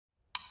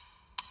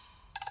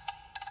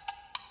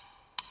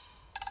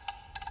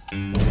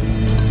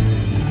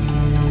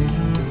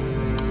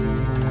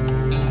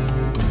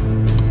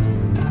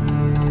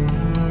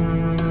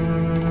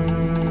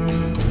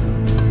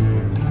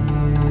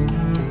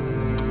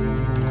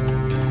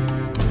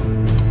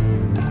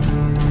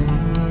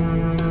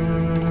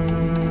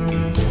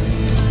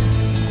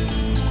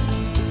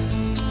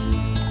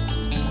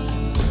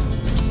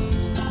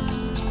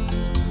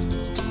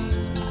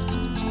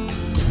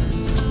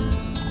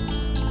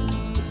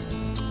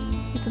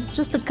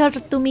Just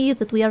occurred to me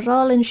that we are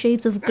all in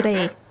shades of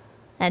grey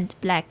and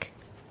black.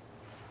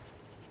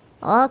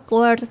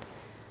 Awkward.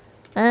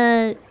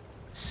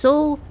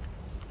 So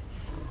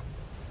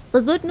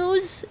the good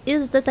news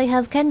is that I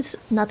have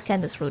not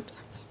Canis Root.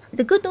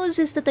 The good news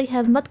is that I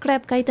have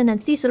Mudcrab Chitin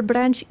and Thistle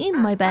Branch in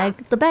my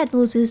bag. The bad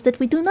news is that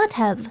we do not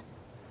have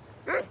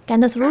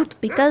Canis Root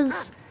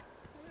because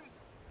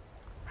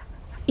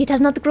it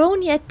has not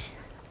grown yet,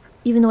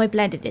 even though I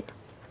planted it.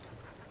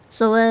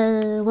 So,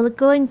 we're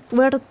going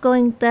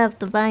to have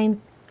to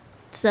find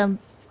some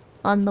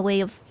on the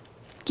way of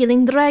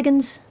killing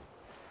dragons.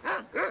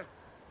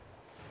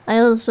 I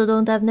also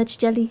don't have Netch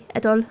Jelly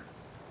at all.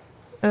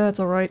 That's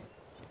alright.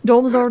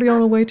 Dom's already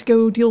on her way to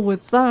go deal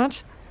with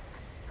that.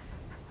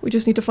 We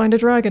just need to find a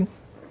dragon.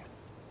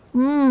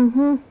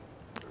 Mm-hmm.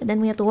 And then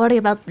we have to worry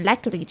about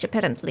Blackreach,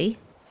 apparently.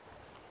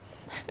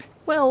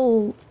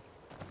 Well,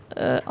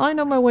 I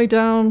know my way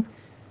down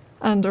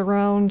and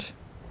around,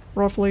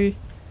 roughly.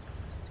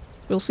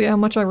 We'll see how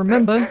much I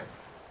remember.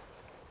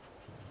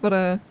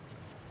 But,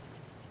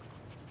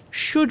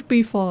 should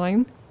be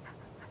fine.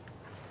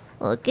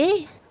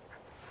 Okay.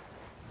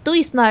 To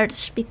East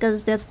March,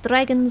 because there's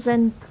dragons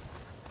and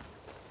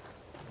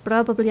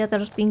probably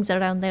other things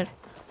around there.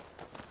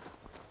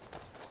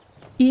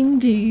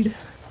 Indeed.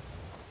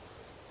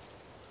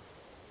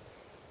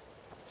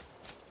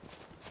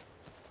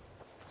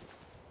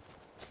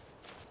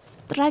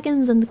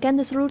 Dragons and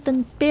Canis Root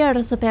and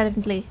bears,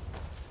 apparently.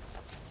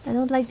 I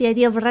don't like the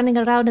idea of running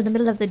around in the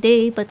middle of the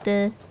day, but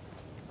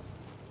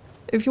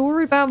if you're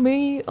worried about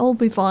me, I'll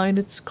be fine.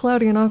 It's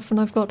cloudy enough and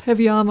I've got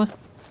heavy armor.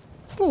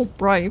 It's a little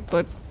bright,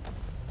 but...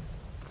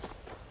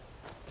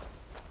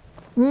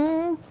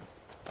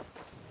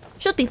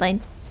 should be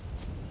fine.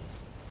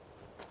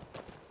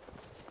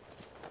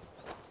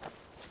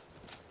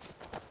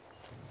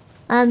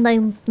 And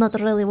I'm not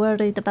really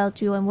worried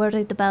about you. I'm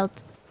worried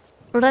about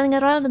running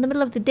around in the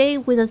middle of the day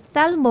with a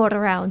Thalmor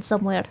around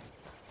somewhere.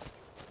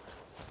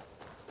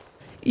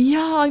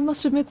 Yeah, I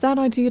must admit that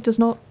idea does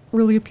not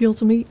really appeal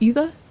to me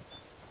either.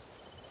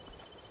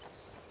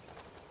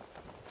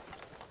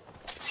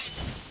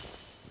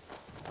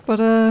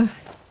 But,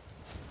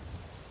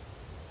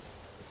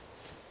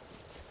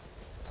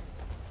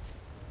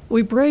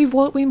 we brave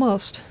what we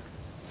must.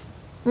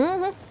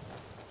 Mm-hmm.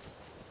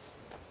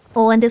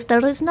 Oh, and if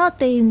there is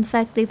not, in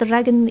fact, a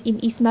dragon in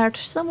East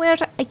March somewhere,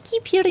 I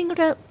keep hearing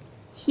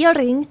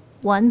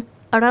one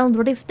around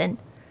Riften.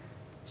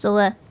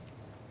 So,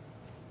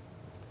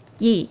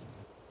 yeah.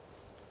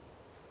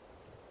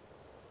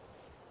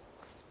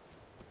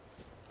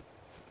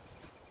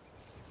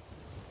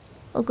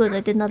 Oh good,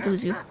 I did not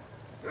lose you.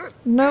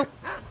 Nope.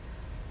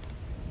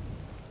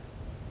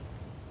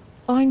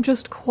 I'm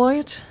just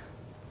quiet,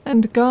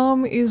 and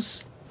Garm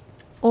is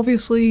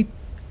obviously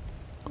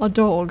a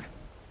dog.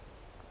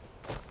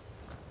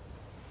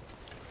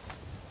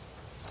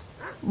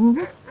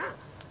 Mm-hmm.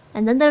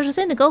 And then there's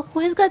Inigo,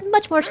 who has gotten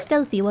much more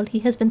stealthy while he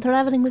has been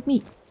traveling with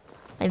me.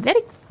 I'm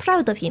very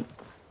proud of him.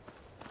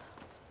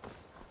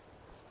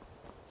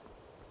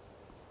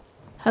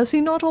 Has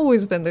he not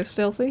always been this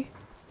stealthy?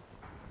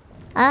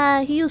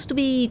 He used to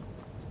be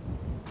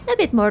a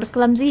bit more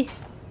clumsy.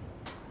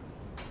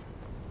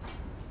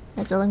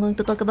 That's all I'm going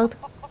to talk about.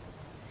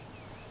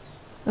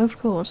 Of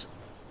course.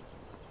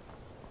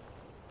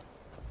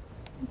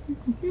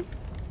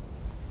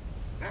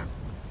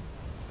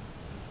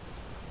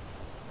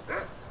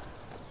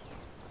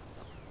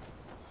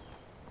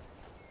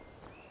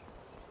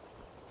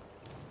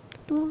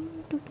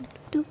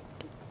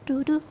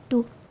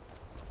 Do.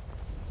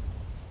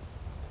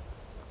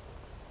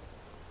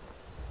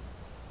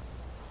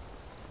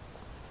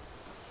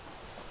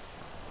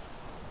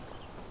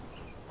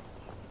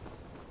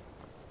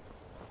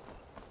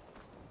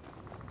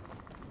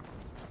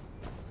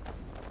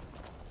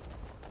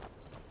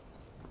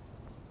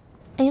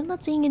 I am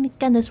not seeing any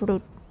Canis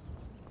Root.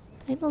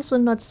 I'm also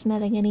not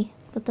smelling any,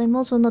 but I'm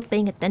also not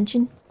paying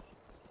attention.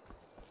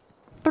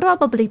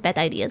 Probably bad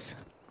ideas.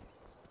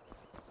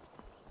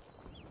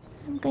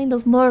 I'm kind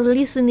of more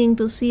listening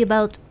to see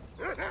about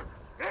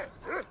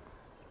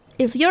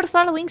if you're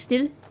following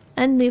still,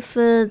 and if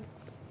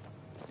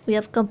we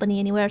have company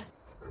anywhere.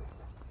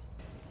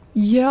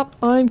 Yep,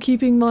 I'm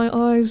keeping my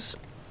eyes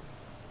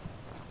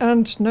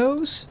and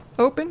nose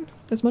open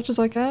as much as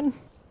I can.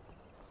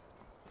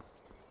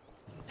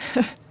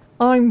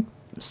 I'm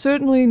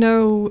certainly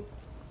no...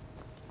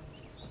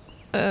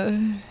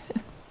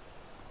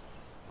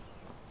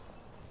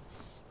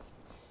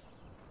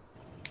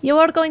 You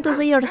were going to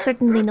say you're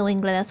certainly knowing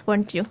Gleneth,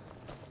 weren't you?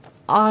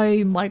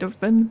 I might have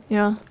been,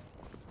 yeah.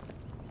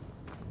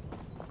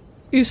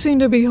 You seem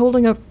to be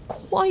holding up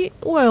quite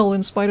well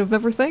in spite of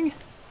everything.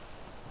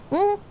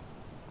 Hmm?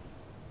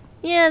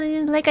 Yeah,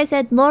 like I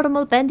said,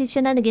 normal bandit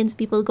shenanigans,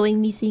 people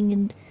going missing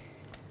and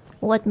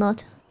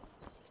whatnot.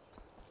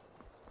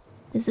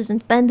 This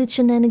isn't bandit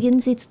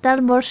shenanigans, it's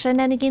Dalmor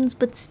shenanigans,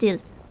 but still.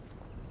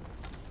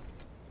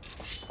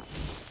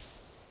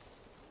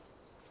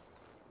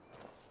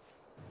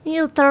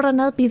 He'll turn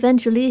up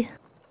eventually.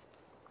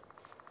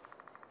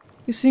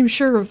 You seem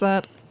sure of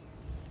that.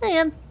 I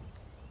am.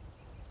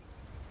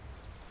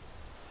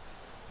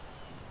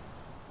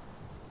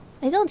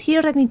 I don't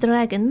hear any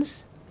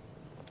dragons.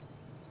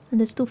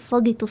 And it's too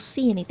foggy to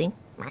see anything.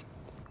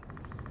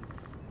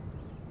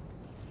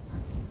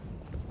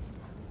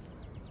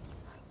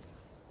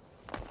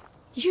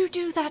 You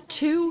do that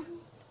too?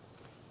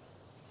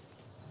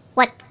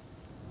 What?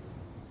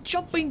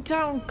 Jumping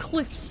down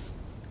cliffs.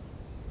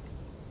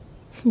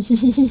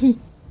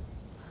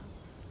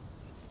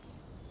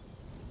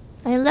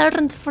 I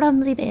learned from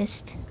the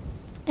best.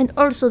 And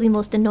also the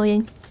most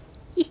annoying.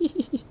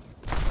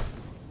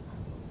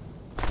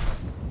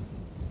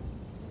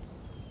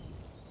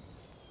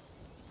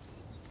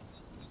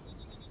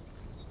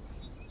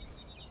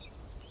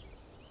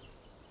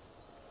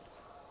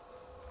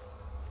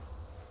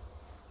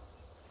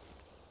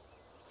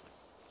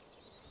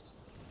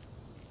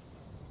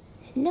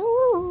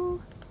 Hello.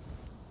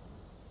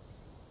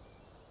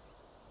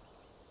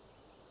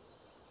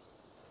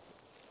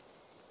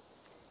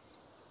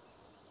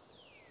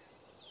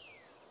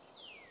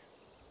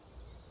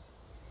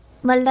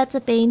 Well, that's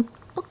a pain.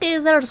 Okay,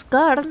 there's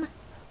Garn.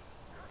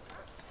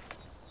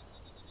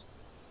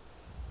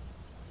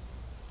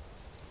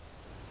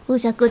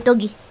 Who's a good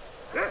doggy?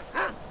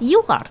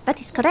 You are, that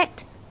is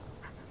correct.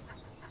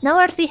 Now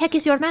where the heck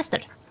is your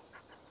master?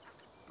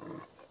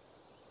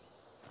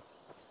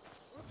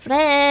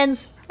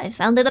 Friends, I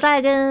found the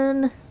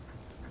dragon.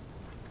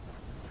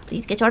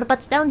 Please get your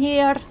butts down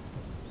here.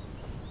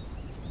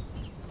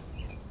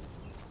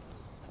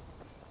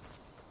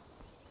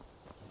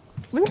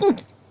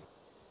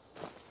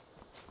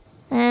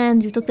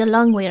 And you took the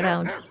long way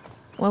around.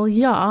 Well,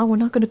 yeah, we're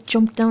not gonna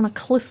jump down a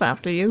cliff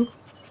after you.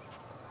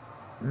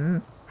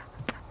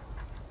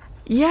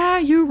 Yeah,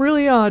 you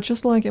really are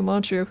just like him,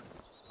 aren't you?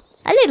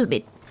 A little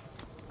bit.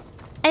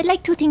 I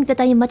like to think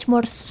that I am much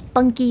more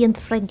spunky and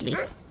friendly.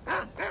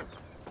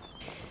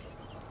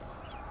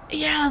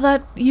 Yeah,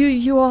 that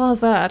you are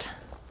that.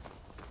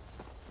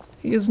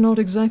 He is not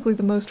exactly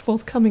the most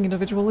forthcoming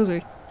individual, is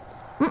he?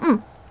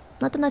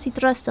 Not unless he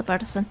trusts a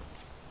person.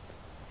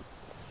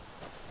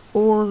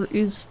 Or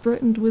is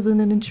threatened within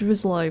an inch of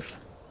his life.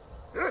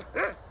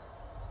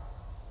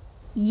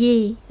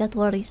 Yay, that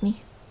worries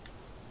me.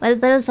 Well,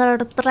 there's our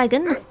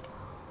dragon.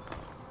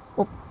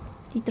 Oh,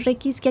 the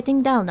drake is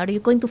getting down. Are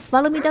you going to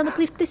follow me down the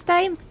cliff this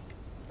time?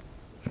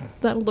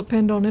 That'll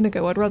depend on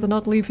Inigo. I'd rather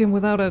not leave him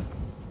without a...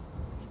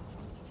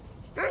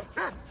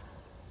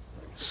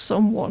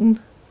 someone.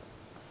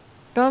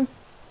 Come,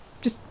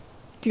 just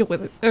deal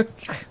with it.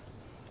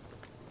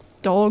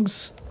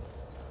 Dogs.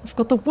 I've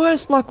got the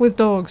worst luck with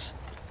dogs.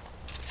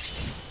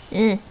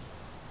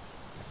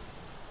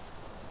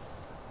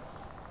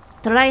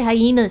 Try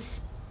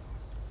hyenas.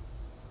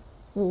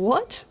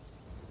 What?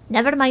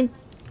 Never mind.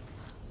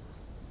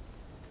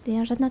 They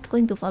are not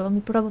going to follow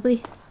me,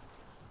 probably.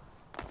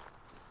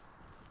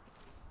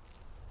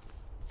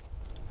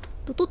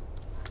 Toot toot.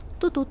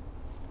 Toot toot.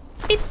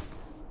 Beep.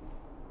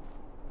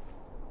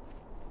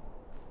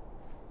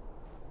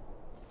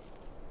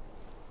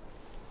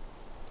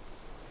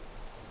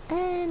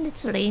 And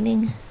it's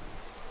raining.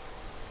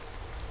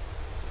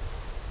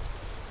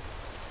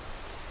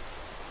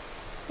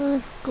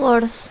 Of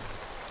course.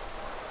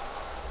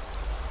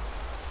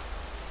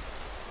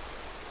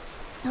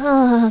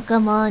 Oh,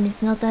 come on,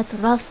 it's not that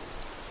rough.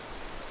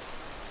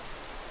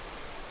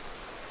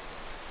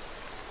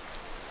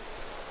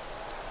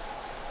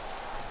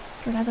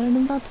 Rather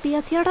than not be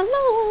out here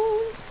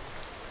alone.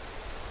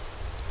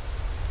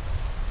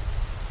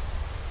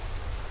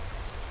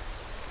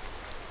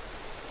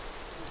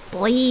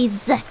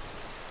 Boys.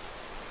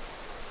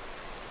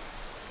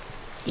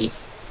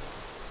 Sis.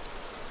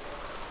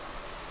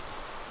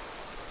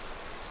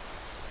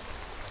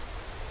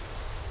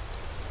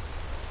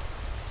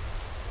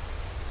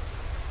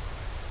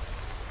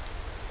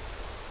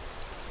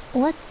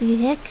 What the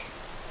heck?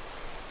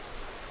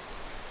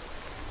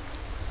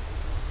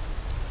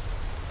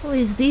 Who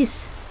is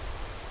this?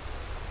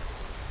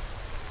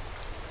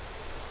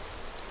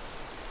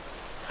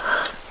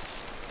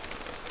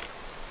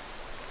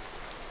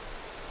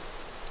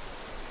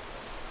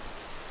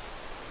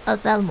 A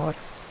Thalmor.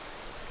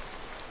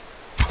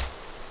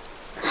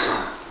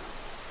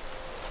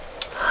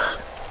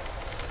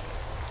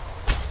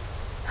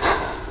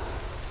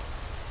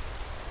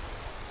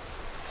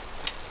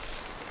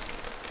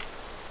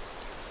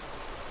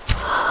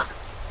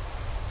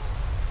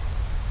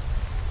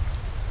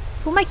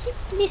 Whom I keep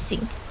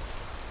missing?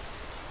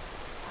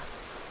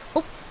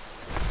 Oh.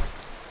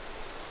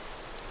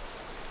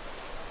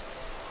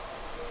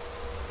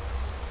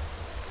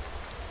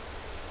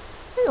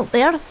 Hello,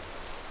 bear.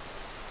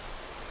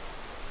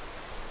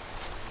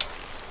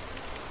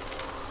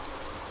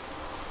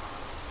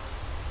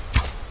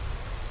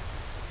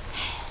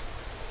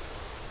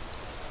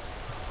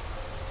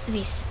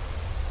 this?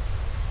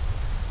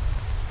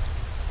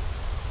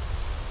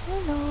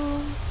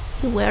 Hello.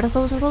 You wear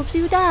those robes,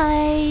 you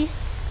die.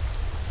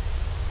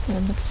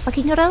 I'm not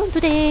fucking around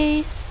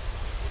today.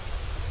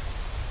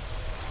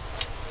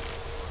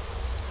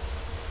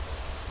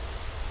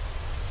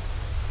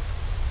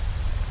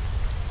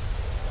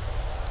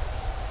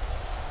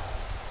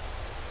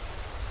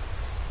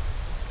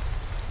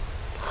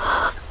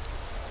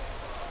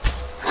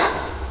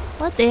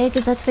 What the heck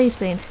is that face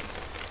paint?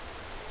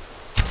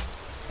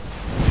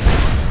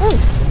 Ooh!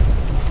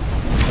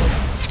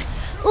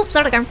 Oops,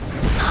 sorry, Carm.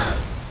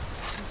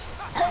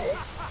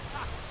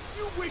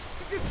 You wish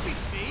to defeat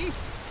me?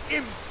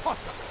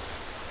 Impossible!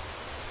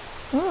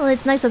 Oh,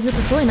 it's nice of you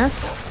to join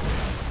us.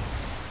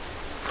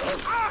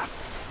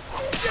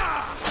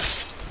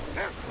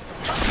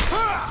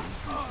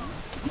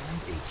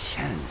 Stand a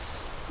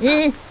chance.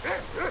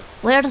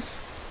 Where's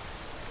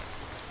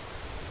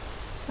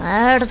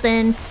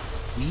Arden?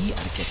 We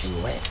are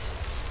getting wet.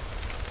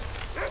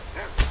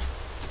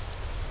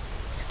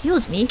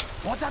 Excuse me.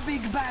 What a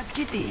big bad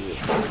kitty! It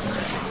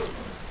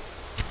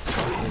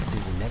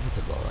is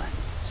inevitable.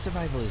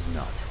 Survival is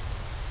not.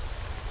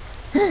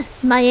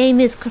 My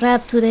aim is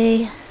crap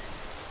today.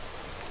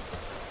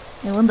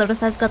 I wonder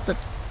if I've got the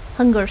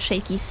hunger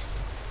shakies.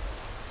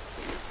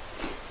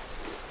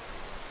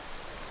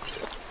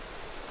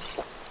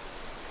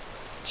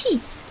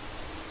 Jeez.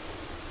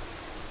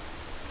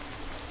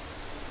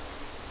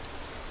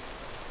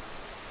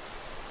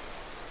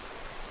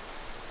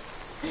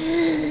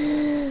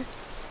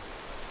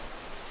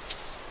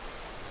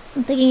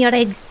 I'm taking your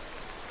egg.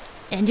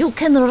 And you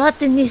can rot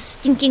in this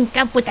stinking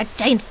camp with that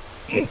giant...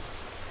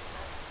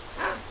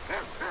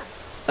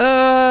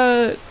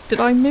 Did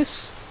I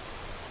miss?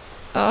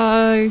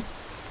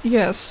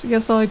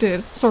 Yes I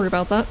did. Sorry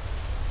about that.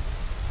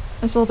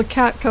 I saw the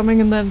cat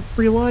coming and then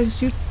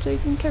realized you'd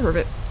taken care of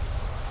it.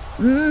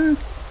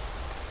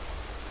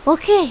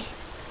 Okay.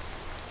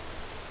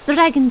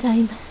 Dragon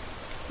time.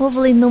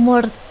 Hopefully no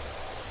more...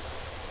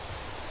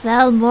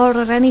 Salmon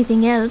or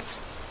anything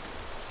else.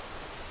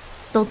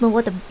 Don't know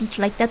what a beach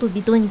like that would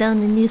be doing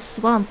down in this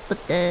swamp, but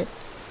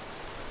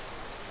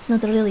it's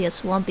not really a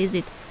swamp, is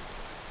it?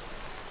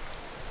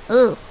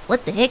 Oh,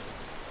 what the heck?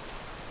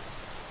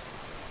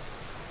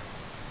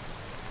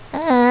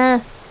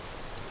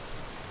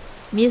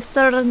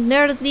 Mr.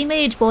 Nerdy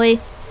Mage Boy.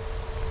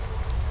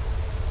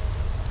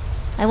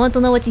 I want to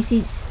know what this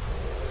is.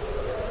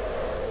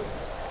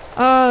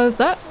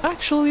 That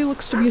actually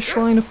looks to be a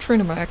shrine of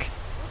Trinimac.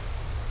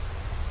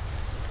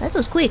 That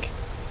was quick.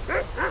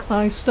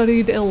 I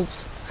studied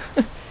elves.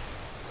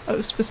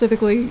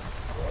 Specifically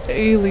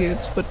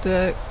aliens, but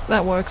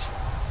that works.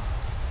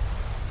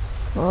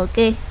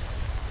 Okay.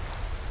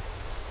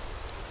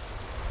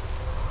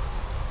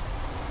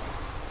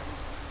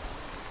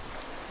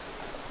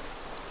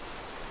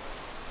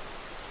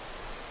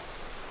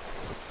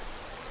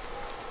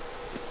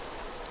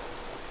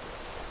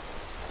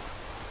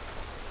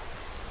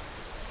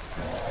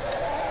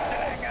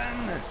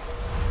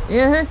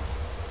 Uh-huh.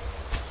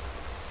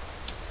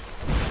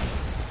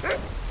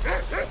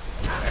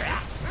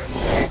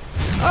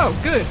 Oh,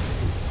 good.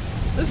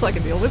 This I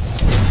can deal with.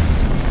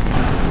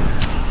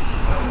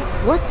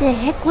 What the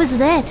heck was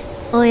that?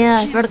 Oh yeah,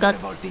 I forgot.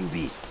 Revolting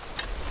beast.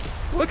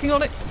 Working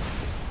on it.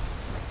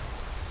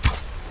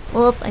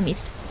 Oh, I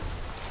missed.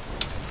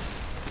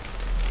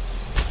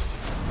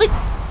 Wait.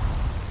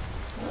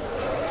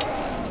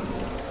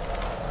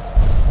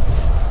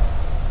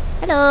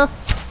 Hello.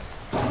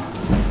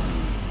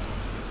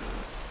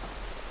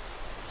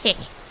 Hey.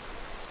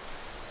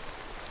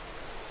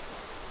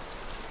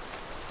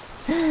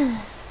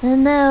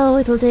 And now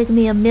it will take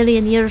me a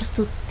million years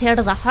to tear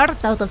the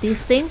heart out of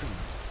this thing.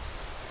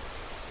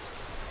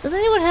 Does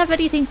anyone have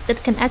anything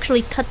that can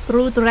actually cut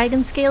through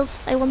dragon scales,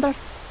 I wonder?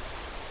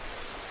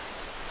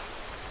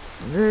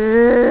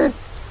 Yes.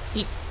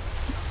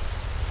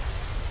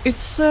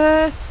 It's,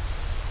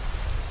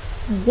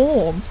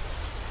 warm.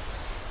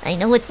 I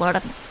know it's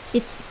warm.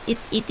 It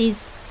is...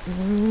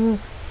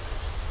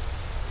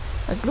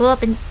 I grew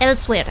up in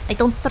elsewhere. I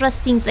don't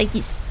trust things like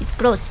this. It's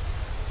gross.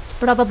 It's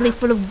probably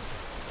full of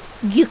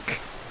gook.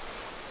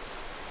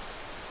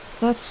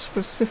 That's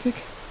specific.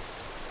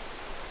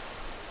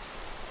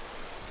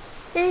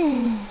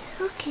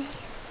 Okay.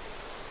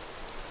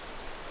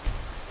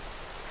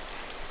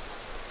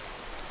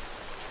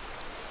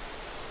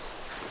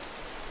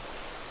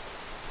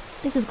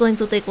 This is going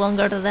to take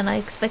longer than I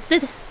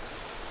expected.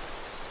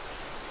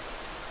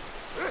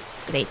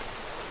 Great.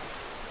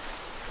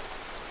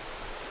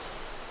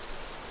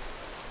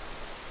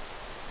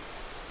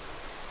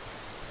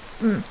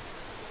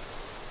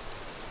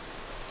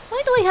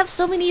 Why do I have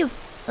so many of...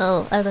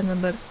 Oh, I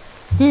remember.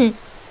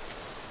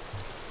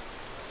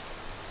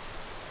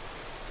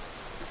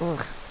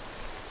 Ugh.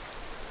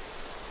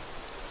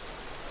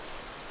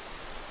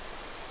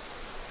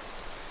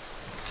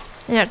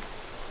 There.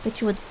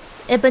 Bet you a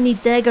ebony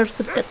dagger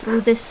could cut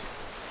through this.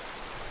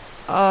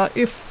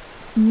 If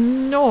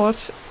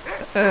not,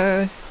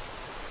 I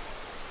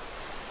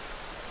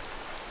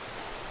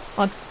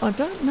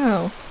don't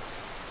know.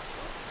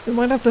 We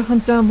might have to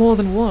hunt down more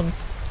than one.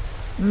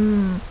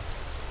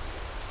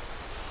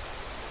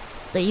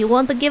 Do you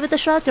want to give it a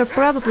shot? You're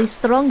probably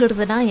stronger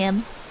than I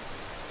am.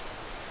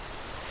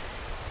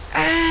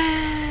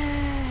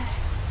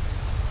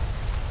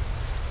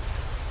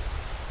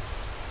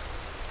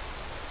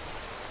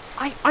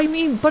 I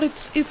mean, but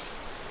it's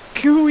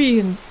gooey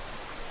and...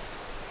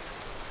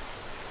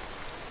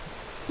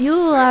 You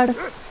are...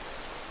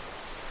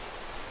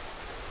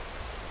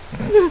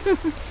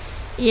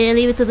 Yeah,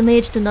 leave it to the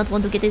mage to not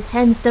want to get his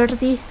hands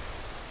dirty.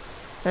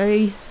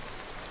 Hey.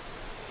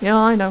 Yeah,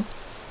 I know.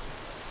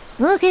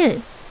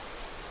 Okay.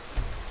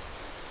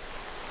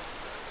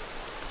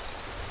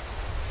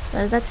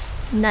 Well, that's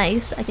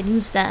nice. I can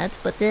use that,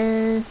 but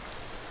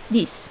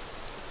this.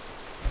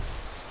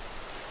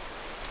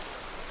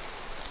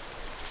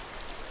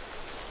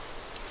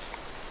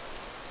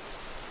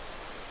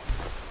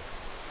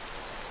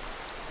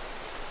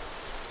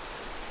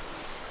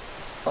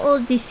 Oh,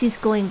 this is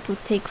going to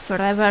take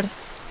forever.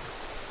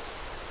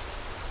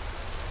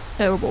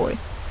 Oh boy.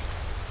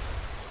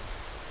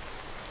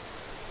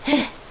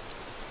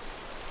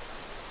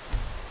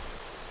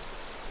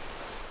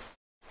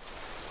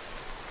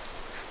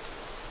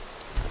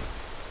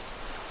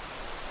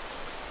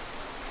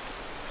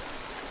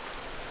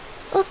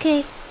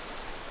 Okay.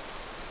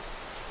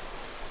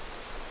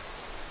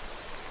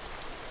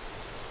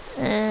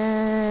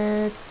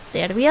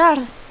 There we are.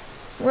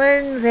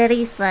 One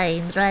very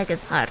fine dragon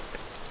heart.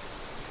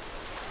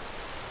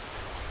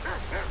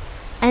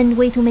 And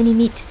way too many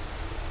meat.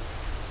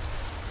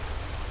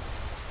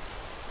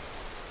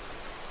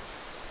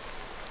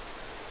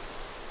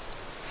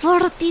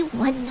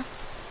 $41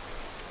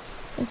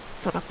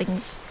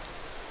 droppings.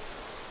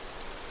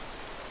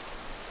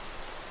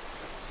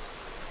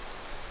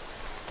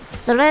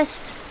 The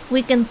rest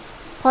we can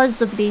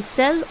possibly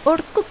sell or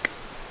cook.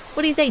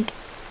 What do you think?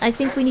 I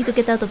think we need to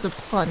get out of the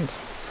pond.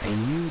 A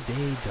new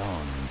day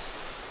dawns.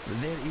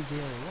 There is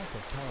a lot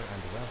of power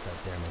and wealth out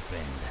there, my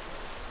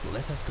friend.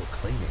 Let us go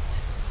claim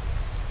it.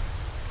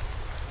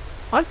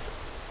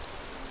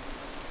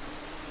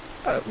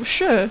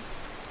 Sure. I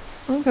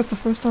think that's the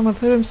first time I've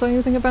heard him say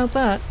anything about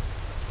that.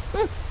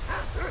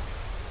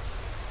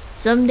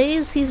 Some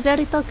days he's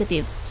very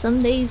talkative.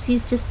 Some days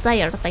he's just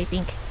tired, I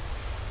think.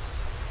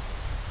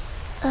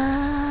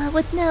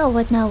 What now?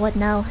 What now? What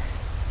now?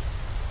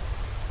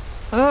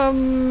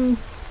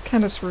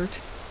 Canis Root.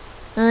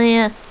 Oh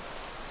yeah.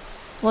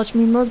 Watch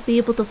me not be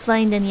able to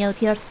find any out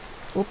here.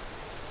 Oop.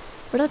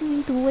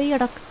 Run to way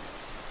rock.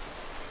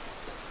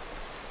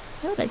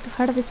 I would like to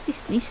harvest this,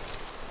 please.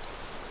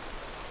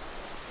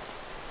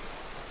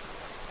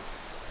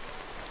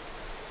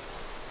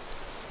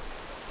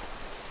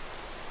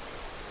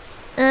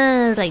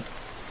 Right.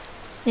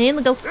 In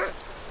we go.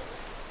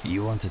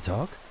 You want to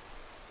talk?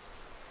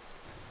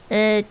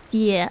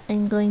 Yeah,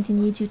 I'm going to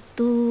need you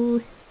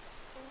to...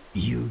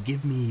 You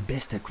give me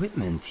best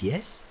equipment,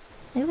 yes?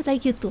 I would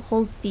like you to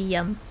hold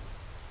the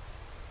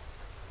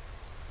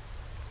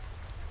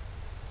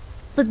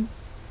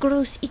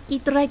gross, icky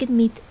dragon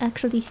meat,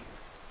 actually.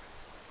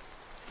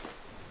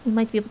 We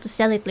might be able to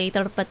sell it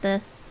later, but,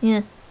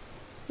 yeah.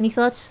 Any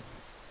thoughts?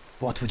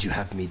 What would you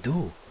have me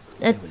do?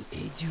 I will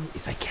aid you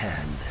if I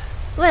can.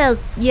 Well,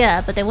 yeah,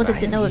 but I wanted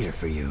to know I am here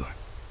for you.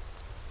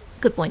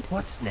 Good point.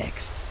 What's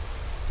next?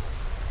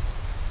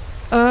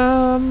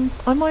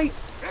 I might...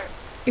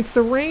 If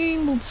the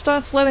rain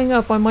starts letting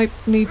up, I might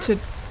need to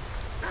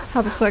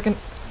have a second.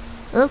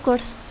 Of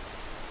course.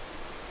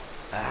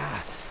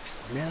 Ah,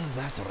 smell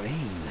that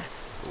rain.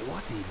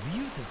 What a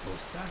beautiful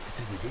start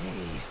to the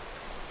day.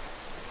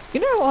 You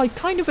know, I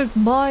kind of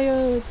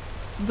admire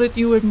that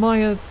you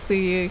admire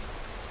the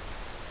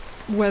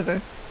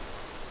weather.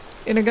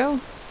 Inigo?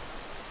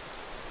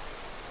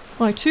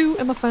 I too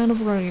am a fan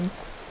of rain.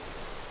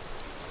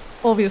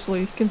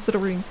 Obviously,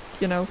 considering,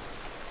 you know.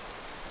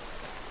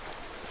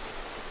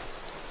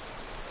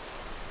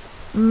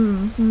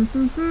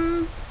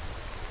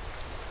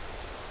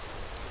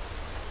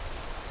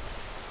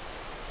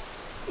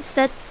 Is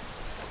that...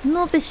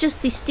 Nope, it's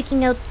just the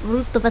sticking out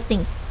root of a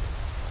thing.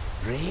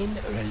 Rain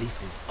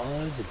releases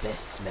all the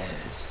best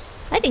smells.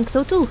 I think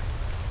so too.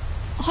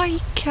 I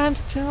can't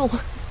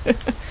tell.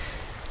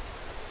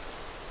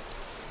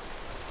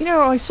 You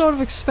know, I sort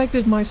of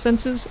expected my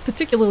senses,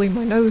 particularly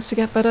my nose, to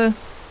get better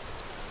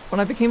when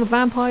I became a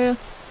vampire.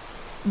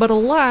 But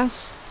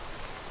alas,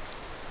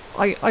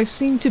 I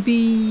seem to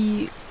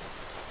be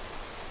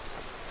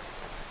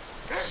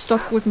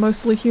stuck with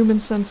mostly human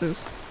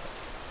senses.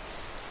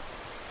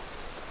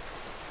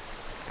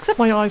 Except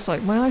my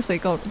eyesight. My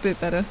eyesight got a bit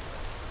better.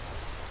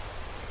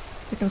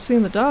 I can see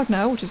in the dark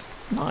now, which is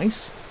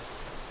nice.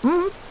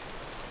 I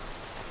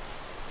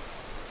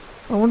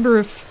wonder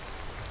if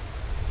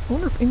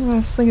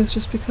Ingvar's thing is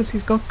just because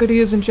he's got good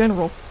ears in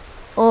general.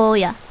 Oh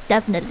yeah,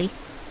 definitely.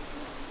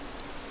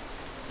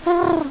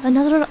 Oh,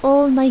 another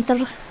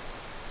all-nighter.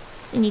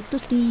 I need to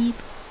sleep.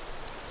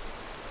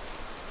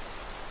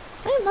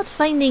 I am not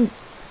finding...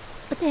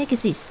 What the heck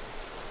is this?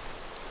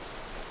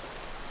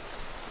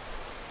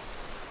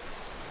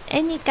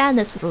 Any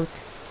Canis Root.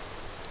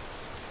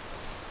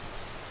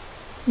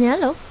 Yeah,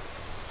 hello.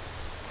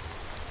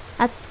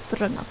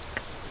 Atronach.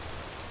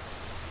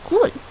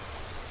 Cool.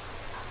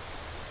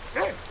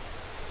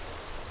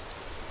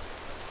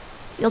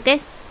 You okay?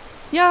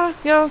 Yeah,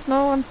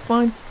 no, I'm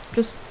fine.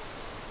 Just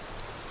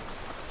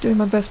doing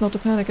my best not to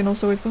panic, and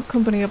also we've got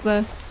company up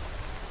there.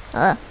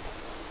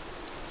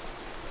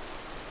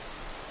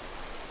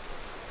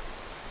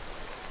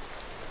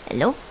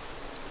 Hello?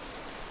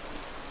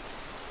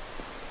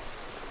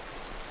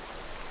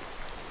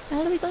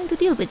 How are we going to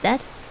deal with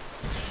that?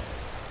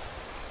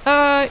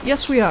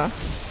 Yes we are.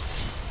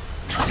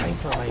 Time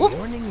for my Oop.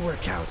 morning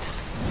workout.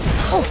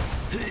 Oh!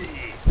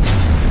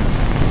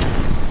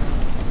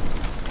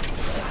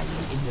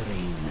 Flying in the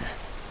rain.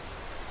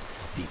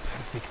 The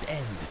perfect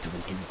end to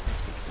an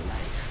imperfect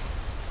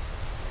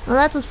life. Well,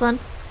 that was fun.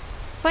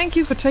 Thank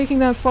you for taking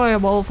that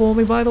fireball for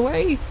me, by the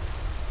way.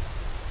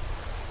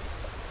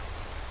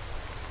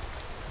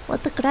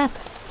 What the crap?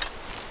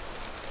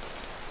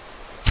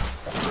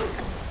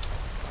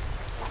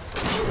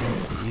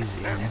 Death is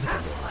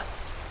inevitable.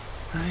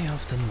 I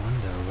often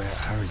wonder where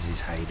ours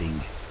is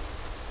hiding.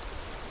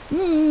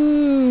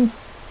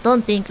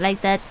 Don't think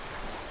like that.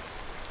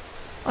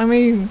 I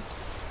mean,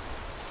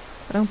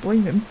 I don't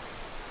blame him.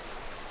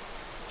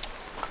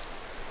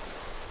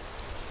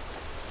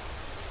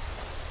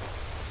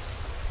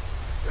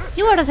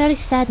 You are a very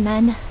sad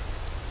man.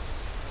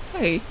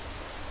 Hey,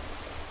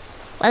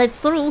 Well, it's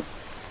true.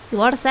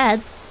 You are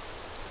sad.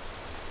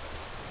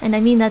 And I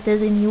mean that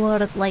as in you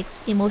are, like,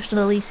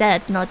 emotionally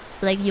sad, not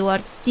like you are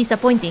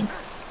disappointing.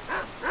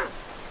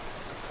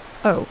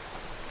 oh.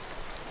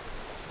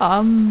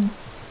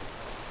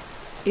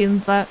 In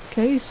that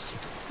case,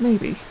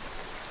 maybe.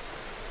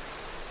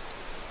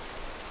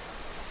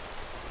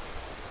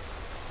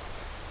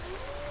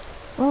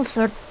 Well,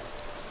 for...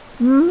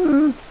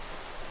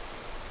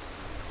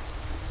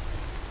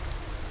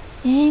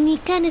 Any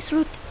Canis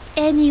Root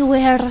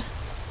anywhere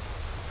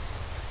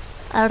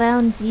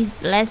around this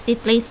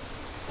blasted place.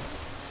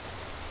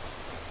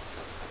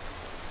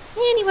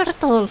 Anywhere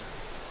at all.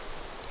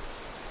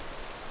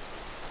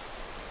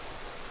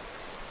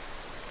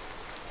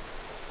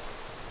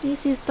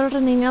 This is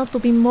turning out to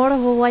be more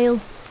of a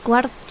wild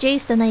guard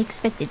chase than I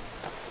expected.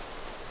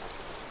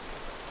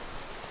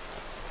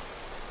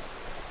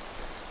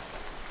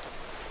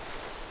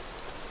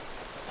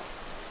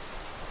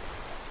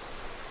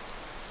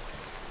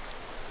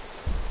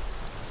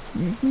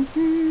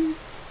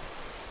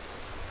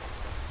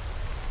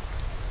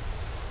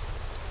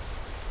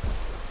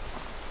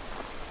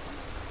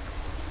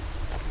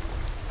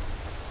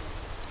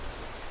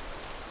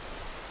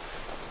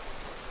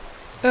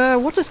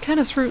 What does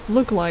Canis Root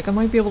look like? I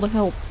might be able to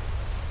help.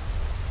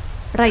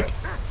 Right.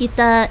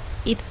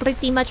 It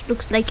pretty much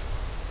looks like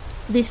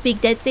this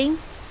big dead thing,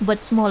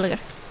 but smaller.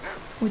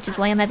 Which is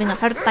why I'm having a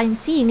hard time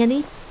seeing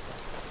any.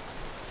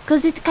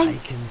 Cause it I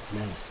kind can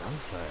smell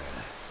sulfur.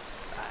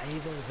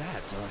 Either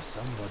that or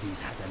somebody's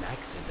had an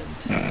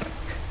accident.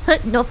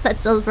 nope,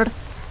 that's silver.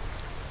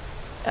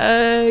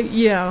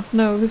 Yeah,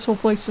 no, this whole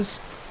place is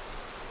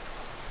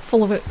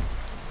full of it.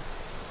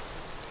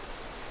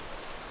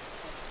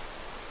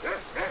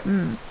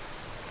 You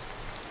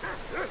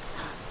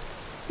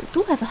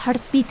do have a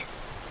heartbeat.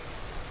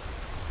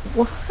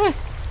 What?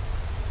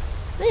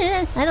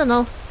 I don't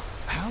know.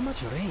 How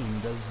much rain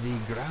does the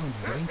ground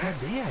drink a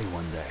day, I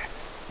wonder?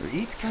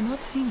 It cannot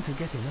seem to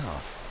get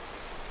enough.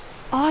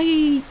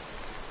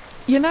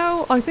 You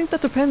know, I think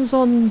that depends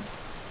on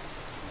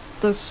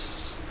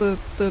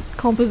the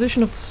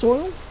composition of the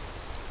soil,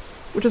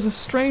 which is a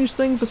strange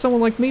thing for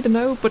someone like me to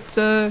know, but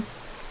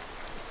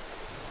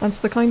that's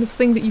the kind of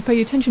thing that you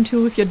pay attention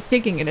to if you're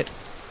digging in it.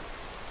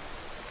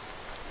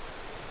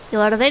 You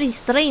are a very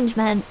strange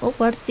man. Oh,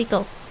 where'd he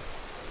go?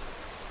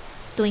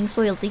 Doing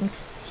soil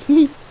things.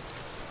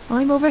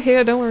 I'm over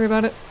here, don't worry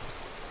about it.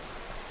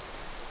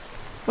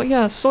 But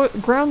yeah,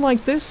 ground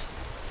like this,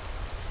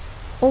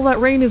 all that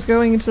rain is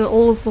going into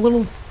all of the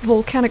little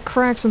volcanic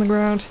cracks in the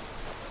ground.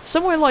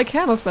 Somewhere like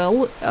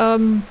Hammerfell,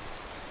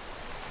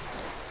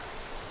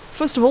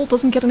 first of all,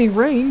 doesn't get any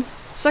rain.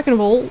 Second of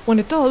all, when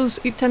it does,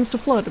 it tends to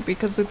flood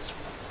because it's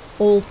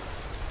all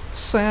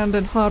sand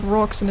and hard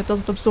rocks and it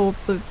doesn't absorb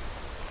the...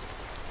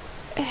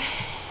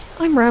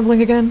 I'm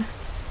rambling again.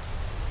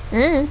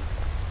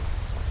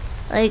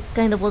 I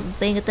kind of wasn't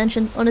paying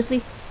attention,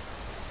 honestly.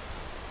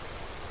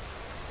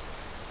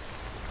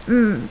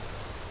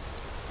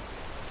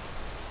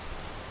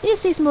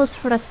 This is most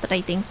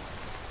frustrating.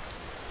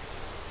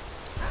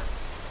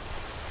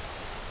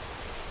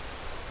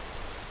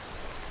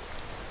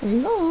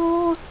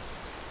 Hello?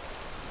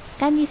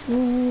 Canis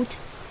Root.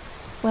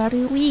 Where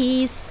you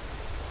is?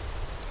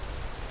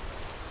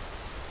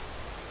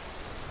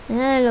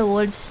 Hello,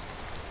 wolves.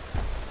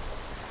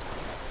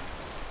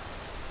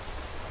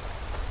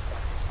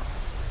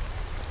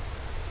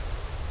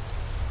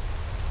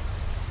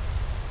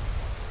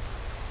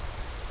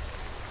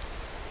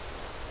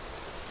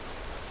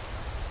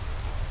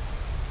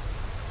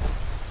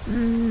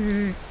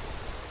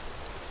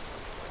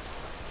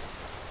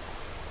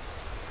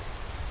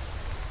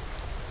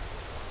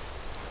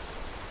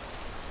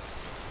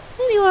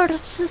 Maybe You're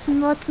just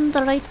not in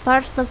the right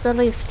part of the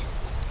rift.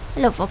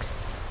 Hello, folks.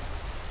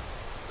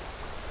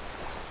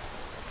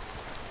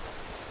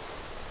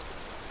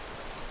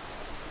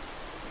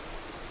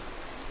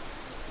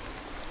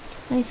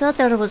 I thought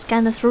there was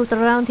Canis Root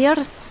around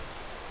here.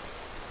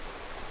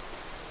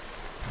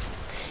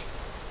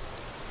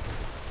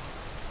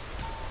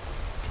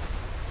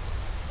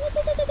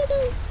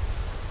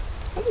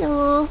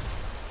 Hello.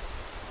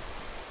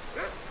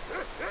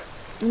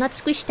 Do not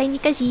squish tiny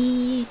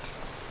Khajiit.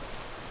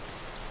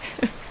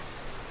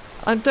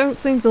 I don't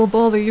think they'll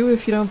bother you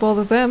if you don't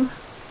bother them.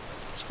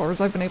 As far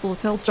as I've been able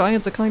to tell,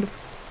 giants are kind of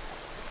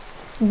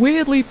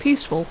weirdly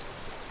peaceful.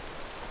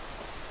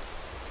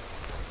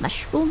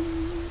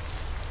 Mushrooms.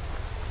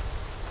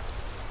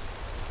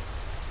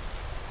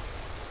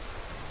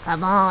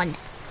 Come on.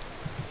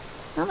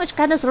 How much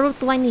Canis Root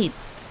do I need?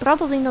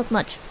 Probably not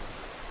much.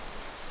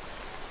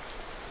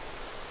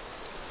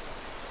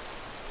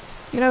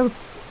 You know,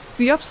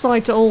 the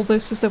upside to all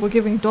this is that we're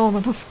giving Dom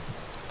enough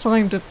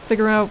time to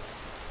figure out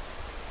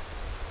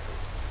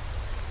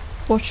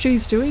what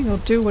she's doing, or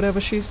do whatever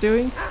she's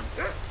doing.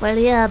 Well,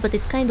 yeah, but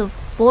it's kind of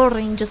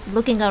boring just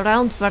looking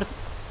around for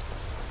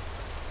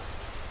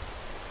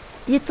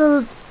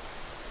little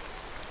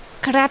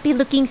crappy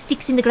looking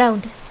sticks in the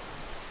ground.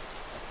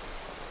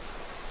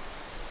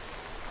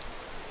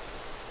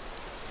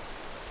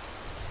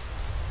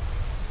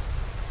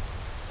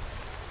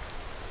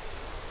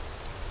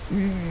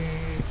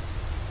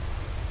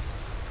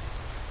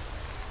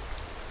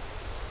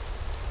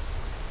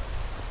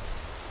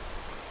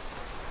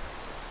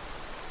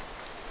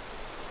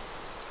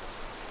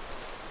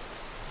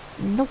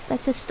 Nope,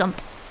 that's a stump.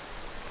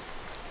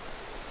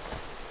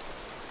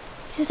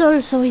 This is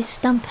also a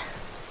stump.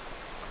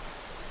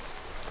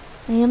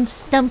 I am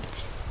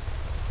stumped.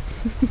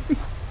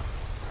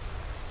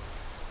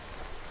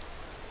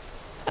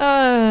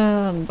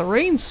 And the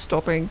rain's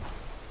stopping.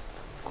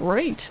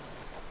 Great.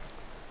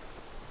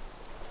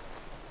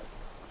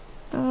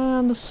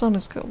 And the sun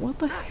is cut. What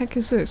the heck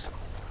is this?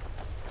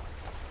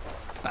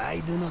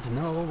 I do not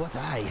know what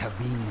I have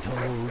been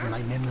told.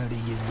 My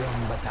memory is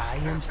gone, but I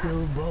am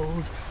still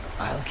bold.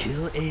 I'll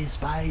kill a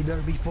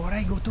spider before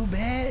I go to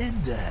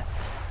bed.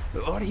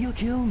 Or he'll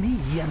kill me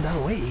and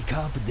I'll wake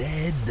up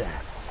dead.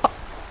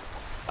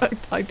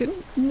 I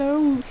didn't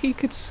know he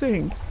could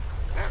sing.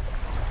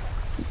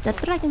 He's the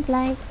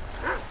dragonfly.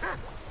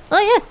 Oh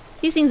yeah,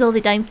 he sings all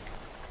the time.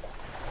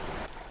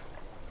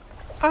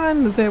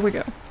 And there we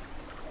go.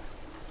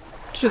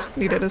 Just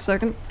needed a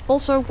second.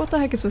 Also, what the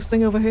heck is this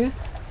thing over here?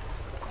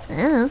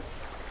 Oh.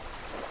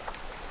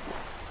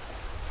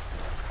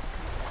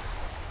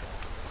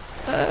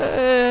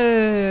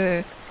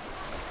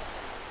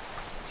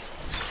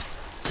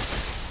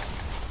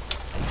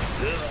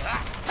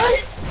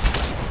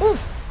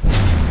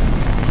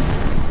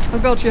 I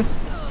got you.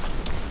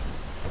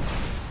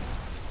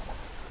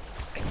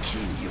 I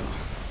kill you.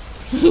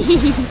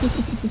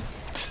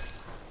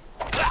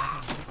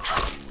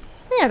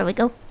 There we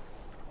go.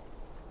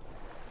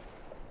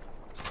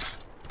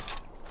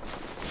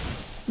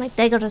 My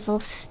dagger is all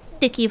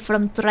sticky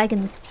from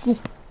dragon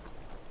goop.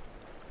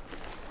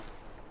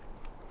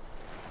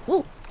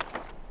 Ooh.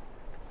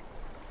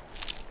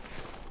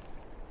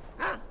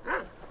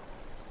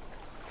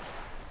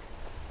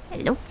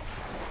 Hello.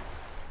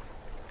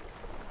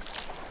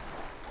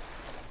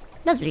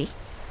 Lovely.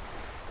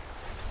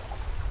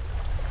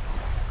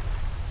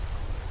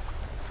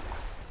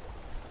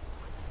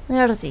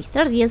 Where is he?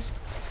 There he is.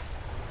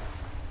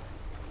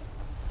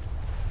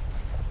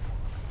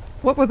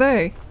 What were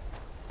they?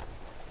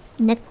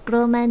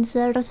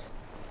 Necromancers.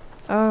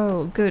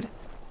 Oh, good.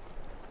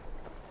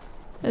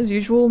 As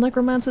usual,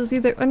 necromancers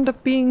either end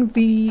up being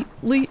the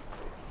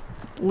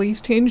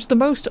least hinged, the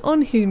most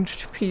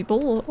unhinged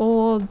people,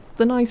 or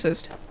the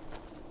nicest.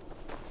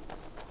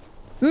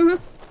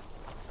 Mm-hmm.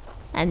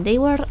 And they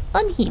were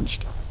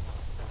unhinged.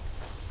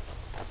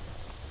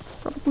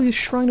 Probably a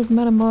Shrine of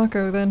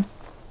Metamarco, then.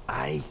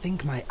 I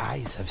think my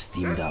eyes have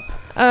steamed up.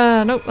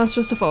 Nope, that's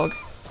just a fog.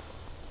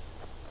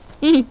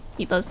 He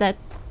does that.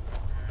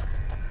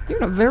 You're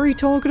in a very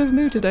talkative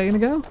mood today,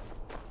 Inigo.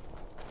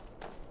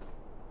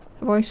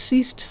 Have I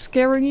ceased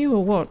scaring you,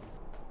 or what?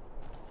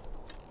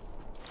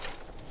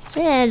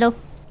 Hello.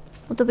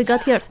 What do we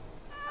got here?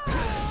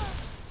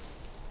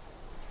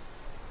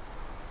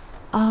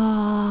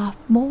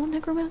 More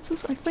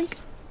necromancers, I think?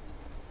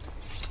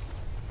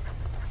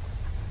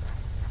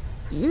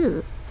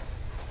 Ew.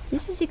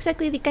 This is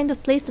exactly the kind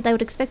of place that I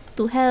would expect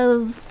to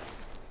have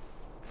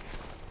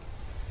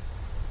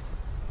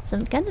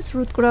some Canis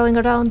Root growing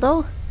around,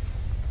 though.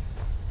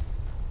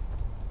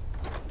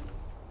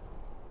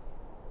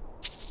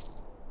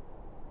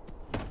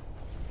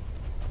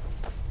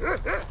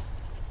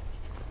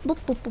 Boop,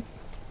 boop, boop.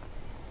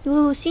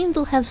 You seem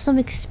to have some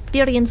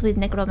experience with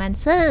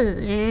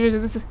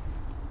necromancers.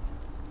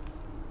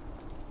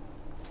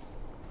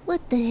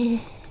 What the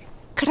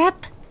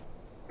crap?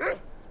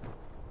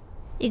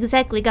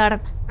 Exactly,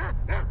 Garb.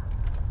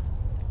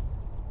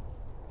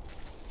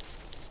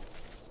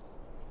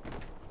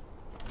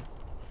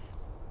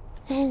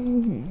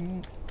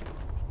 And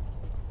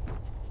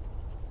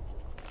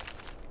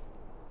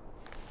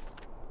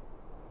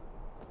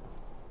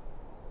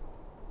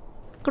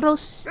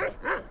Gross.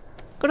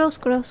 Gross,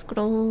 gross,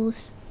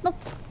 gross. Nope.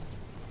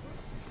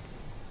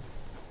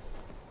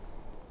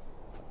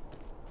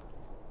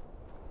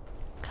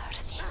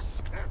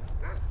 Curses.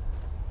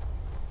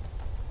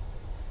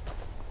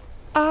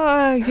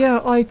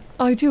 Yeah,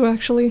 I do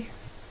actually.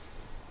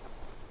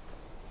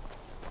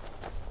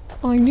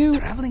 I knew.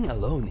 Traveling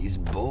alone is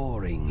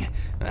boring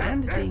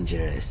and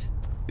dangerous.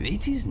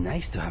 It is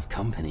nice to have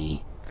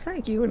company.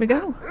 Thank you,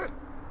 Inigo.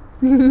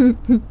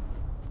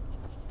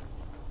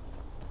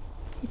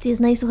 It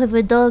is nice to have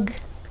a dog.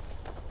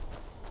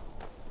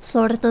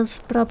 Sort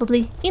of,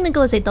 probably.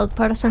 Inigo is a dog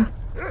person.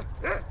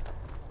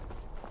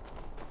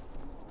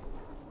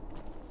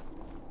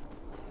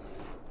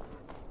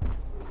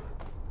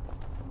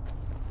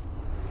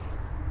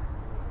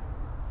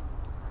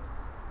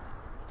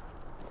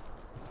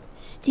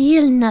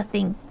 Still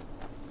nothing.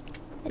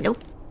 Hello?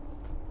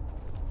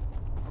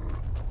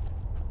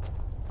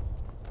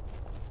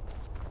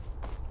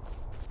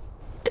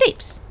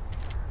 Grapes.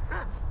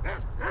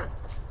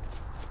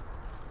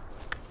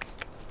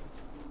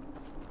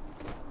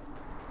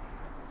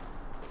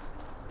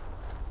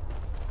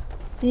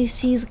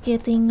 This is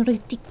getting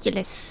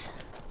ridiculous.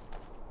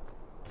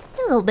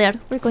 Hello,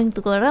 bear. We're going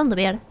to go around the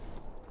bear.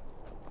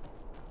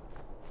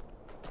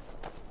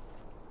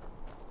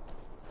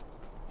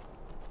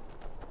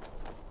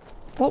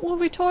 What were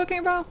we talking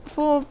about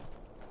before?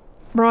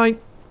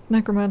 Right,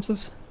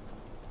 necromancers.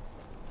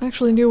 I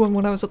actually knew one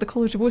when I was at the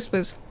College of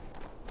Whispers.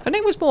 Her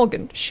name was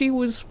Morgan. She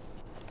was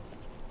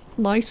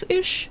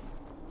nice-ish.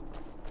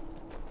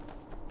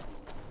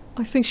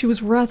 I think she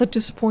was rather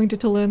disappointed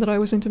to learn that I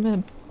was into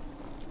men.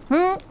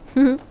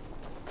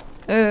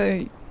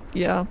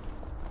 Yeah.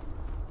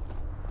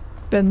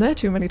 Been there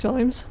too many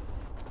times.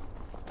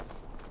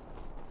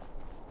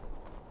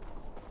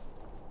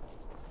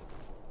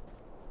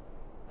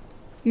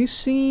 You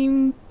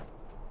seem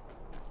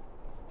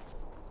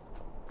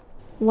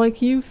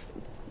like you've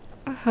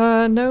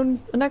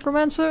known a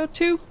necromancer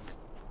too?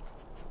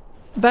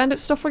 Bandit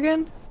stuff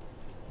again?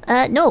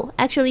 No,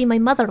 actually my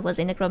mother was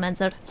a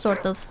necromancer,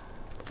 sort of.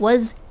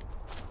 Was.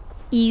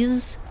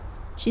 Is.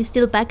 She's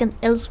still back and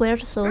elsewhere,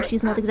 so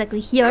she's not exactly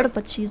here,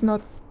 but she's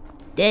not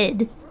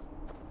dead.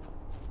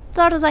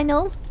 Far as I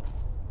know.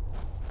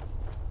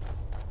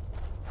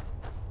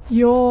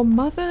 Your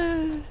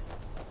mother?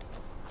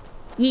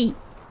 Yee.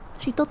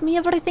 She taught me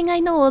everything I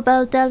know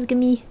about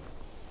alchemy.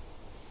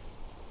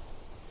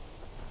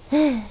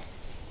 And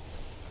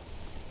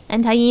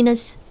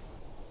hyenas.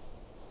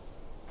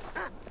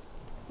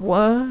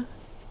 What?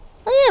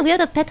 Oh yeah, we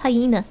had a pet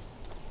hyena.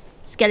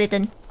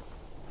 Skeleton.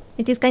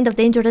 It is kind of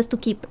dangerous to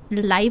keep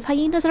live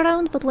hyenas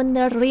around, but when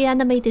they're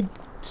reanimated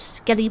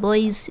skelly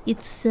boys,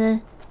 it's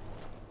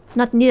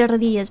not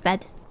nearly as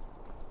bad.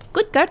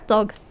 Good guard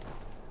dog.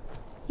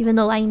 Even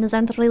though hyenas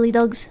aren't really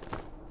dogs.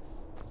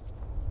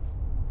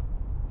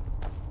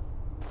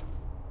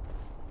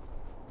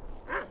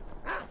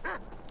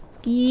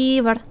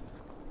 Giver.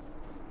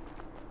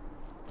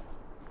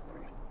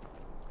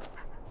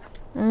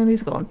 And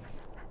he's gone.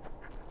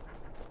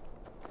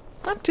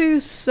 That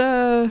is,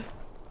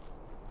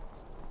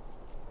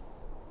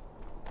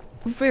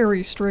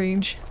 very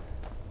strange.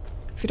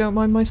 If you don't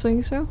mind my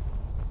saying so.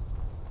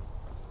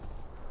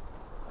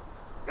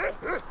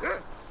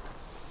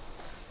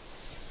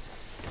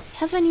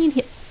 Have any in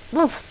here?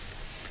 Wolf.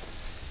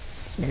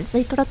 Smells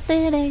like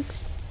rotten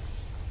eggs.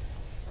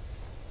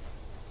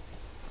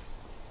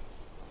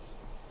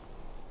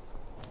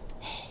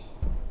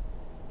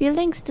 The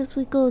lengths that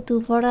we go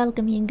to for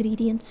alchemy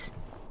ingredients.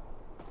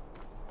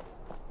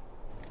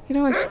 You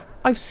know,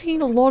 I've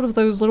seen a lot of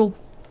those little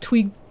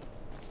twig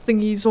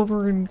thingies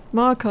over in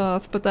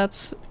Markarth, but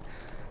that's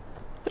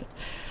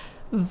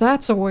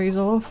a ways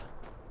off.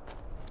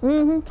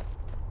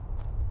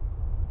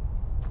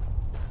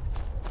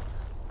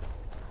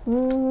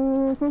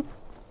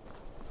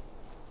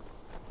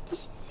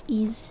 This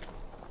is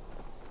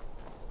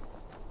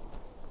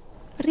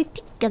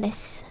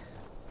ridiculous.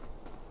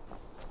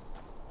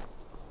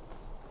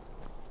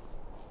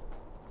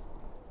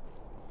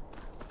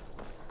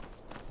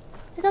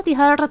 I thought the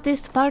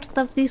hardest part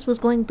of this was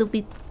going to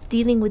be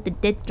dealing with the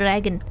dead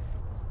dragon.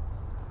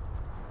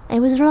 I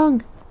was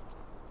wrong.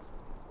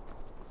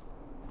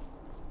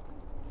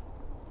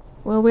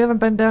 Well, we haven't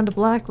been down to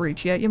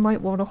Blackreach yet. You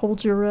might want to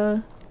hold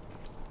your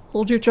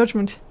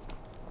judgment.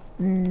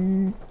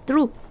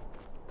 True.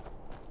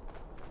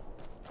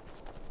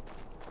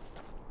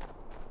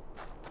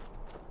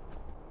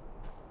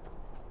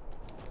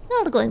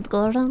 We're going to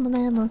go around the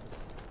mammoth.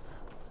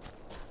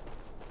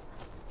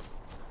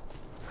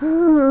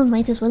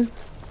 Might as well.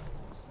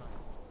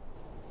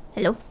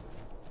 Hello?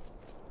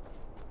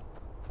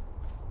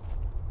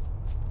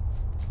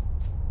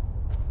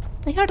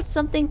 I heard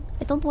something.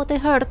 I don't know what I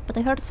heard, but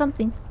I heard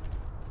something.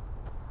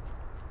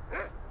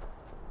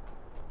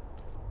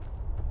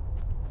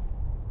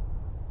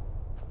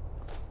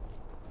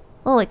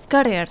 Oh, a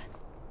courier.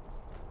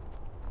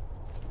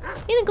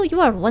 Inigo, you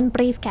are one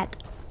brave cat.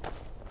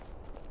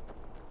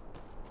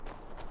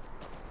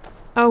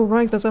 Oh,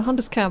 right, there's a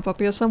hunter's camp up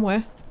here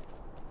somewhere.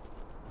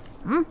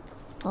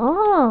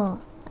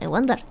 Oh, I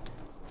wonder.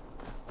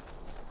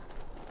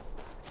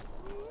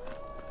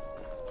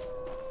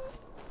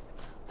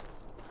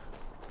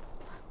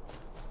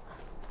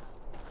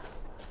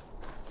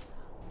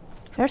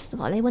 First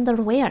of all, I wonder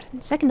where.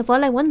 And second of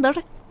all, I wonder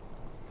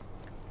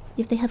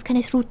if they have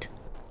Canis Root.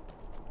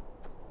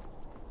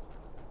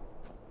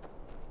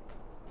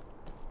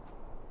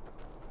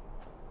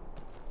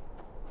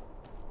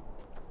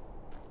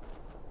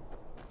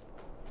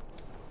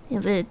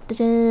 Have a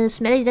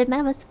smelly dead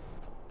mammoth.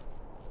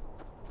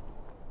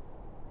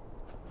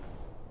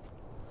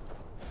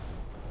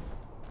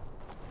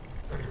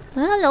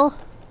 Hello,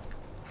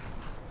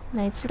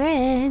 my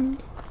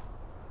friend.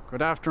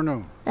 Good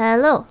afternoon.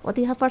 Hello, what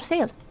do you have for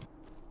sale?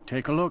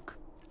 Take a look.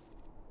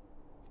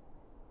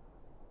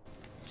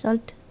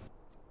 Salt.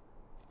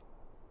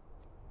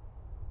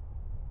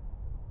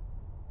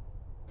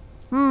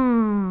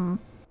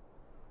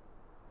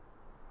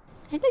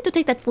 I'd like to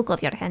take that book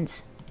off your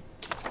hands.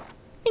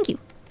 Thank you.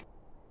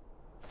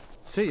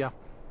 See ya.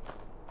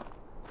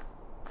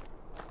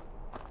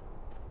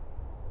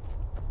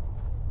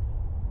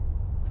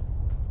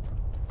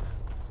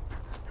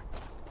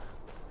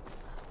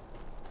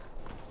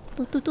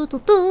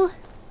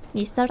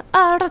 Mr.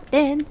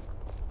 Arden.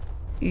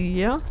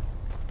 Yeah?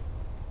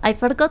 I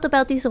forgot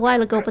about this a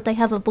while ago, but I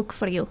have a book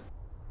for you.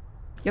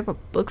 You have a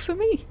book for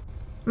me?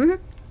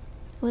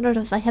 Wonder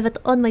if I have it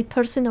on my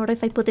person or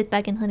if I put it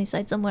back in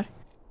Honeyside somewhere.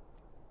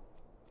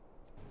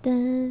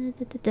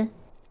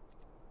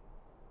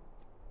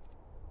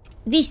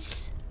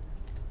 This!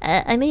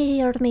 I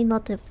may or may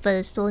not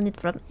have stolen it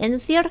from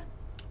Enthir.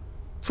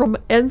 From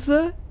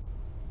Enthir?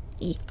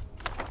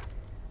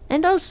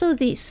 And also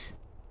this.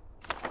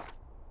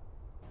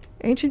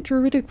 Ancient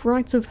Druidic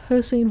Rites of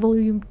Hersane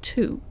Volume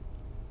 2.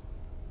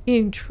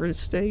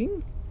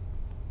 Interesting.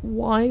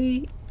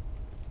 Why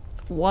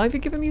have you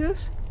given me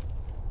this?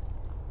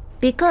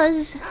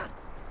 Because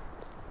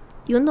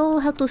you know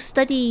how to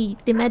study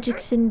the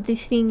magics in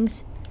these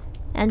things,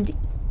 and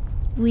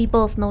we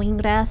both know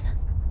Ingrath.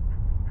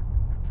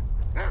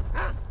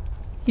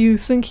 You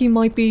think he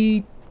might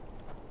be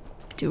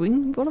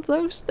doing one of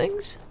those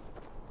things?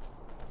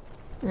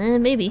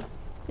 Maybe.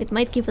 It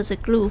might give us a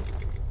clue.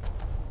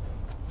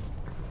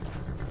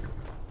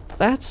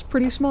 That's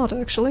pretty smart,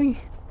 actually.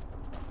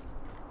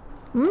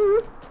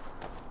 I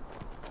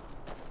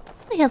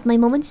have my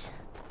moments.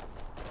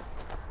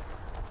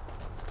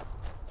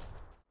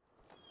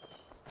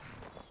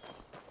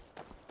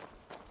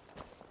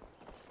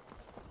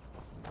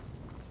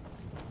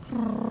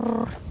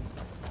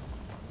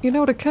 You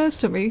know, it occurs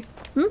to me.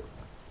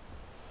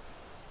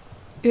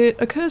 It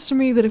occurs to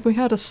me that if we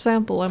had a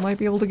sample, I might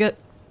be able to get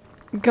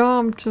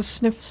Garm to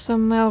sniff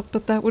some out,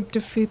 but that would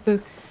defeat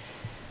the...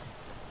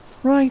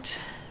 Right.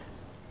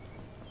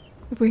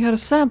 If we had a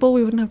sample,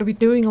 we wouldn't have to be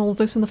doing all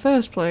this in the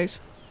first place.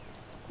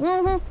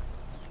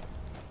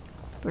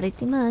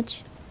 Pretty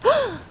much.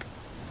 Oh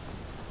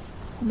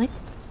my...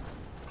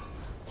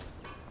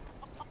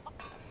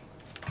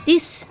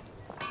 This,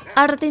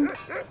 Arden,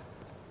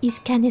 is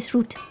Canis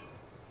Root.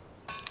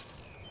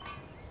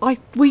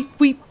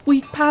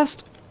 We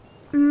passed...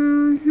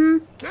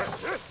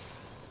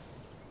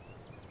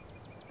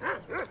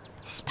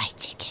 Spy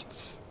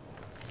chickens.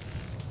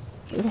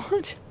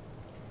 What?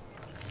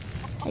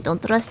 I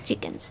don't trust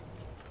chickens.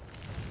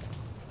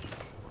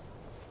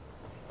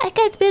 I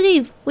can't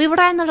believe we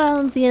ran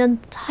around the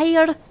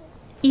entire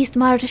East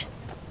March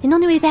and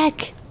on the way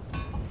back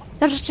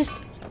there's just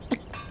a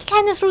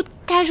Canis Root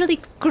casually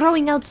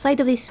growing outside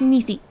of a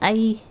smithy.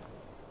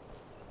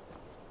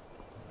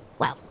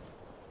 Wow.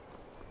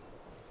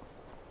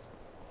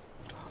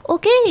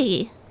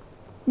 Okay.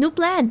 New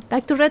plan.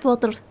 Back to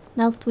Redwater.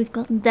 Now that we've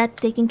gotten that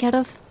taken care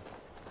of.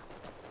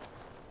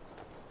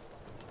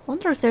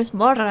 Wonder if there's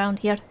more around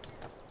here.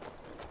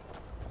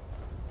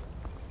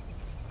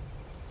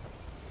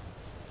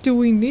 Do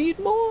we need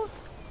more?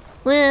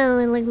 Well,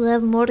 I like to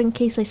have more in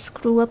case I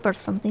screw up or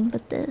something,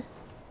 but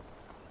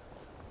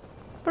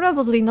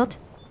probably not.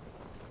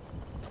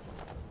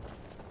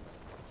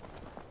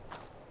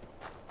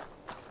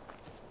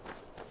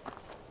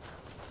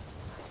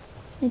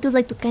 I do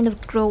like to kind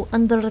of grow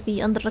under the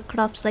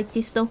undercrops like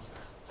this though.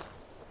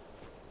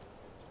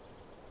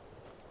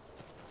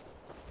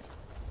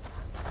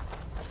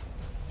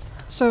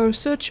 So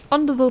search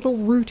under the little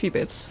rooty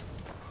bits.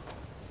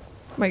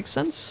 Makes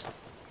sense.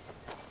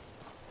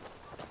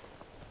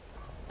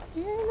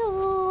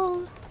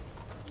 Hello.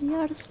 We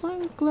are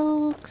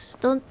Stormcloaks.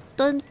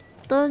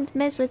 Don't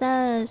mess with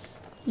us.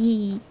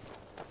 Yee.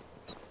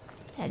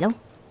 Hello.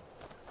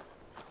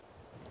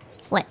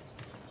 What?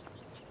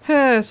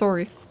 Hey,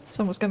 sorry.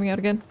 Sun was coming out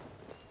again.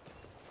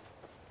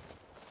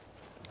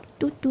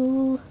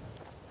 Doo-doo.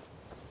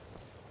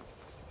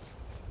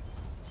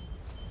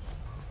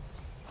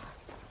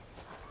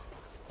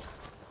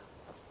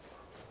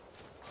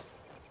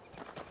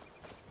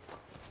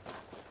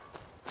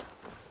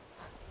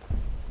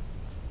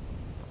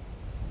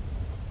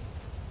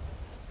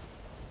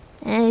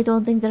 I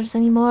don't think there's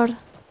any more. It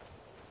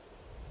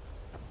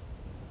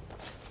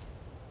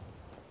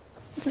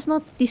does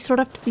not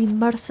disrupt the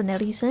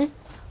mercenaries, eh?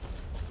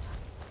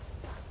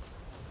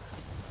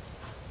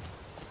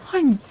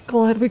 I'm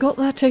glad we got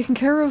that taken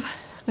care of.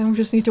 Now we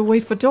just need to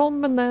wait for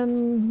Dom and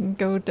then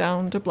go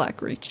down to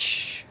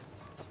Blackreach.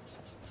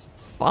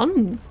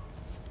 Fun.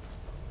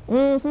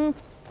 Mm-hmm.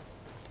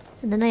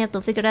 And then I have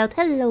to figure out,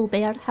 hello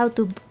bear, how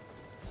to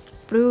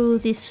brew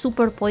this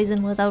super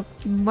poison without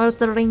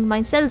murdering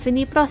myself in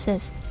the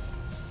process.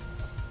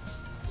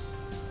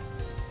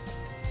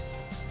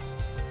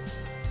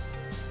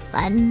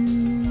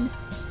 Fun.